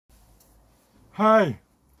Hi,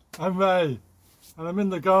 I'm Ray and I'm in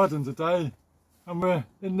the garden today and we're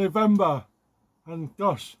in November and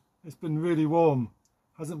gosh, it's been really warm.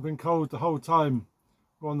 Hasn't been cold the whole time.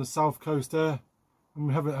 We're on the south coast here and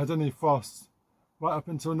we haven't had any frost right up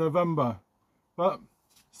until November. But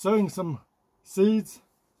sowing some seeds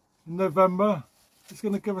in November is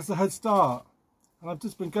going to give us a head start. And I've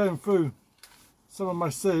just been going through some of my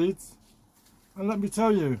seeds and let me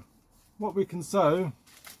tell you what we can sow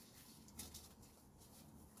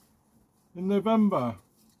in November.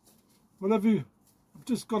 Whenever you've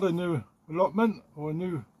just got a new allotment or a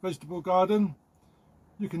new vegetable garden,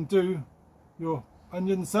 you can do your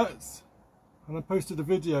onion sets, and I posted a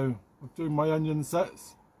video of doing my onion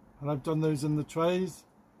sets and I've done those in the trays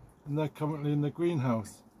and they're currently in the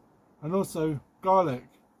greenhouse. And also garlic,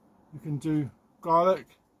 you can do garlic,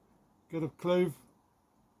 get a clove,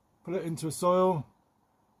 put it into soil,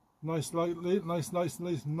 nice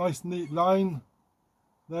neat line.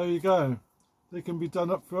 There you go. They can be done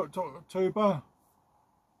up for October,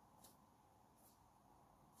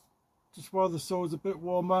 just while the soil's a bit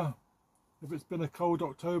warmer. If it's been a cold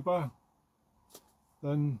October,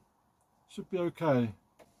 then should be okay.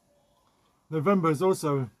 November is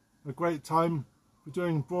also a great time for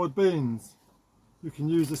doing broad beans. You can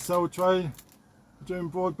use a cell tray for doing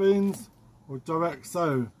broad beans or direct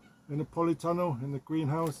sow in a polytunnel in the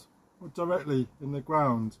greenhouse or directly in the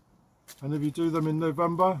ground. And if you do them in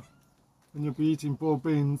November, then you'll be eating broad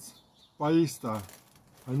beans by Easter.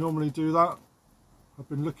 I normally do that. I've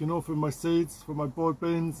been looking all through my seeds for my broad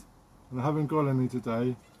beans and I haven't got any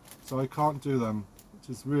today, so I can't do them, which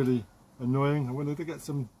is really annoying. I wanted to get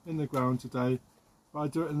some in the ground today, but I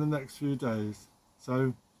do it in the next few days.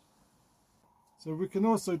 So we can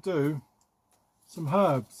also do some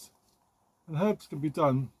herbs, and herbs can be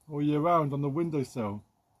done all year round on the windowsill.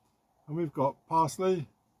 And we've got parsley,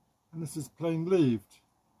 and this is plain leaved.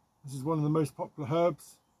 This is one of the most popular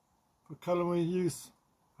herbs for culinary use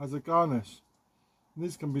as a garnish. And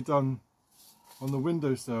these can be done on the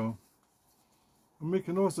windowsill. And we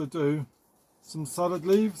can also do some salad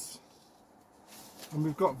leaves. And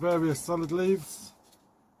we've got various salad leaves.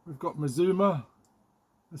 We've got mazuma.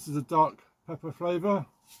 This is a dark pepper flavour.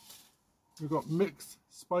 We've got mixed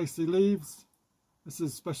spicy leaves. This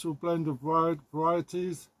is a special blend of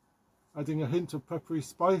varieties, adding a hint of peppery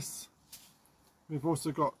spice. We've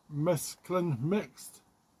also got mesclun mixed.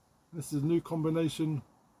 This is a new combination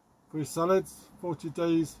for your salads. 40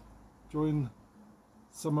 days during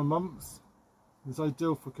summer months. It's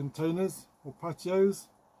ideal for containers or patios.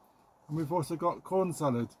 And we've also got corn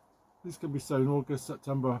salad. These can be sown August,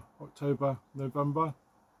 September, October, November.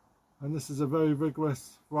 And this is a very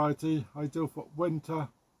vigorous variety, ideal for winter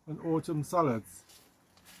and autumn salads.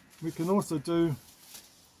 We can also do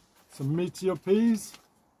some Meteor peas.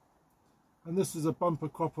 And this is a bumper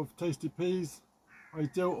crop of tasty peas,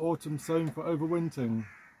 ideal autumn sown for overwintering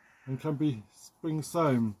and can be spring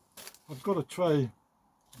sown. I've got a tray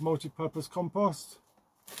of multi-purpose compost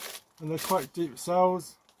and they're quite deep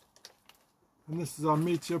cells. And this is our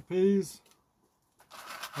Meteor peas.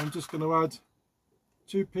 I'm just going to add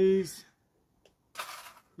 2 peas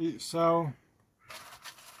each cell.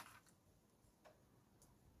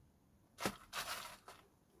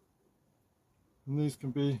 And these can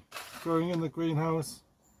be growing in the greenhouse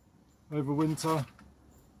over winter,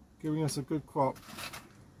 giving us a good crop.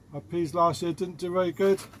 Our peas last year didn't do very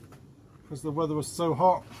good because the weather was so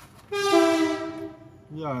hot.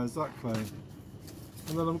 Yeah, exactly.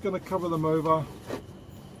 And then I'm going to cover them over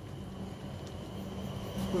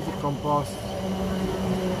with the compost.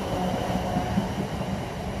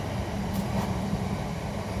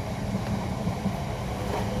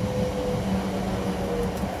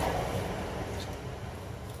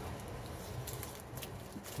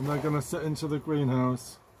 And they're going to sit into the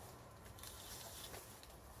greenhouse.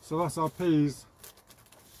 So that's our peas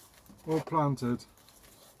all planted.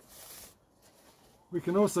 We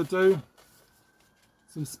can also do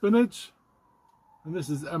some spinach, and this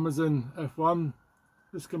is Amazon F1.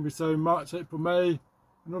 This can be sown March, April, May,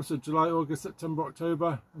 and also July, August, September,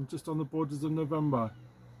 October, and just on the borders of November.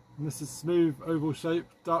 And this is smooth, oval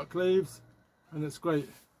shaped, dark leaves, and it's great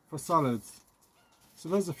for salads. So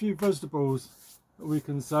there's a few vegetables that we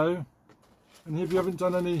can sow. And if you haven't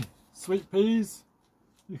done any sweet peas,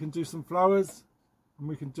 you can do some flowers and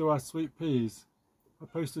we can do our sweet peas. I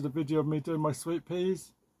posted a video of me doing my sweet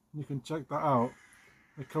peas and you can check that out.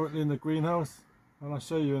 They're currently in the greenhouse and I'll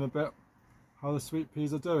show you in a bit how the sweet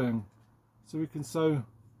peas are doing. So we can sow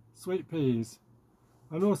sweet peas.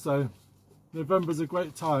 And also November's a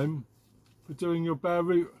great time for doing your bare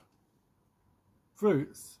root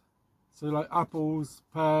fruits. So like apples,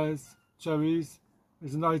 pears, cherries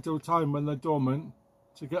is an ideal time when they're dormant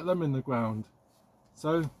to get them in the ground.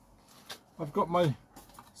 So I've got my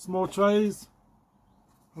small trays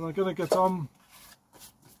and I'm going to get on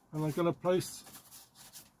and I'm going to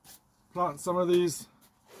plant some of these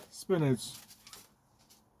spinach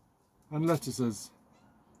and lettuces.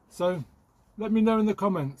 So let me know in the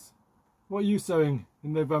comments, what are you sowing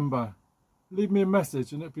in November? Leave me a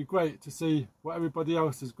message and it'd be great to see what everybody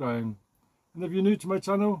else is growing. And if you're new to my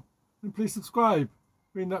channel, then please subscribe,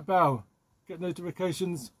 ring that bell, get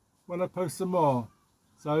notifications when I post some more.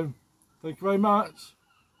 So thank you very much.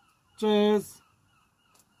 Cheers.